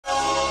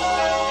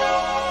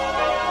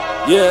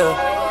Yeah,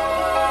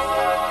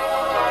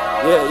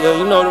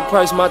 you know the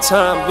price of my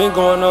time been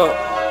going up.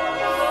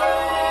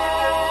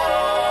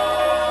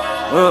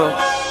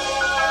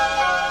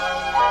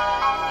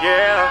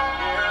 Yeah,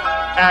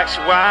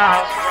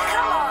 Aktual.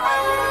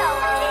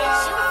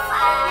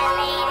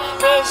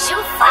 Did you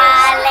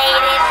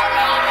violate it?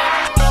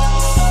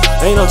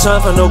 Ain't no time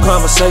for no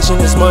conversation,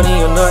 it's money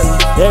or nothing.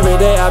 Every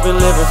day I've been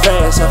living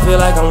fast, I feel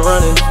like I'm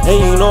running. And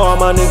you know all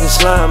my niggas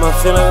slime, I'm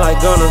feeling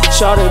like Gunner.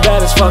 Shawty bad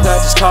as fuck, I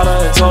just caught her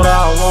and told her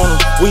I want her.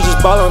 We just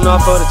ballin'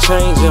 off for the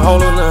change and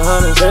holding the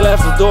hundreds. They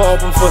left the door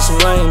open for some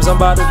lames, I'm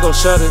about to go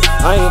shut it.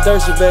 I ain't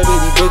thirsty, baby,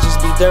 these bitches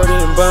be dirty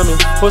and bummy.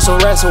 Put some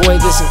rats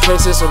away just in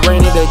case it's a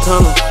rainy day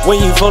coming.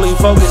 When you fully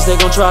focused, they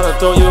gon' try to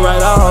throw you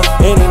right off.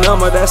 Any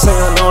number that say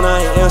unknown,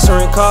 I ain't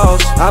answering calls.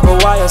 I put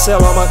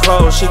YSL on my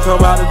clothes, she come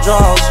out the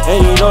drawers.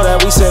 And you know that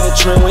we set the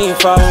trend, we ain't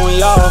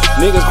following y'all.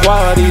 Niggas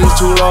quality is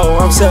too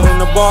low, I'm setting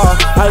the bar.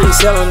 How you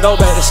selling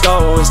dope at the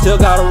store and still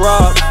got a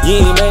rob?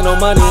 You ain't made no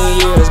money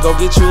in years, go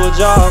get you a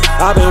job.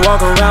 I've been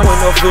walking around with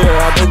no fear,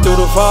 I've been through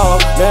the fall.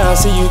 Now I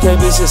see you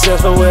can't be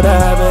successful without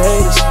having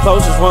haters.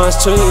 Closest ones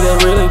to you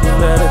that really be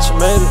mad that you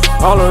made it.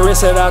 All the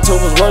risk that I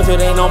took was worth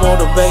it, ain't no more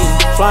debating.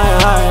 Flying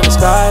high in the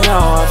sky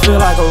now, I feel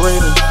like a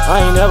raven.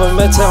 I ain't never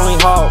met Tony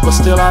Hawk, but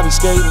still I be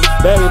skating.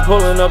 Baby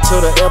pulling up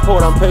to the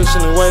airport, I'm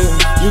patiently waiting.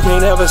 You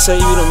can't ever say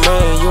you the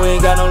man, you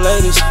ain't got no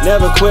ladies.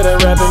 Never quit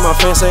at rapping, my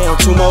fans say I'm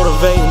too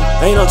motivating.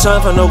 Ain't no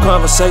time for no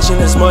conversation,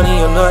 it's money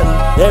or nothing.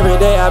 Every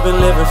day I've been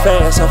living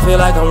fast, I feel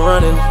like I'm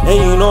running. And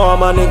you know all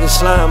my niggas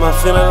slime, I'm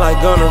feeling like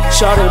Gunner.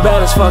 Shawty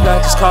bad as fuck,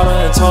 I just called her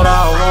and told her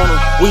I want her.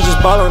 We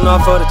just ballin'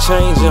 off for the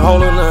change and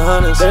holding the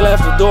hundreds. They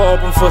left the door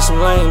open for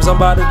some lames,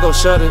 I'm about to go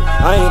shut it.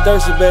 I ain't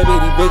thirsty, baby,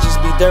 these bitches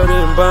be dirty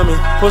and bummy.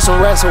 Put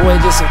some rats away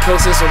just in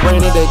case it's a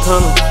rainy day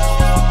coming.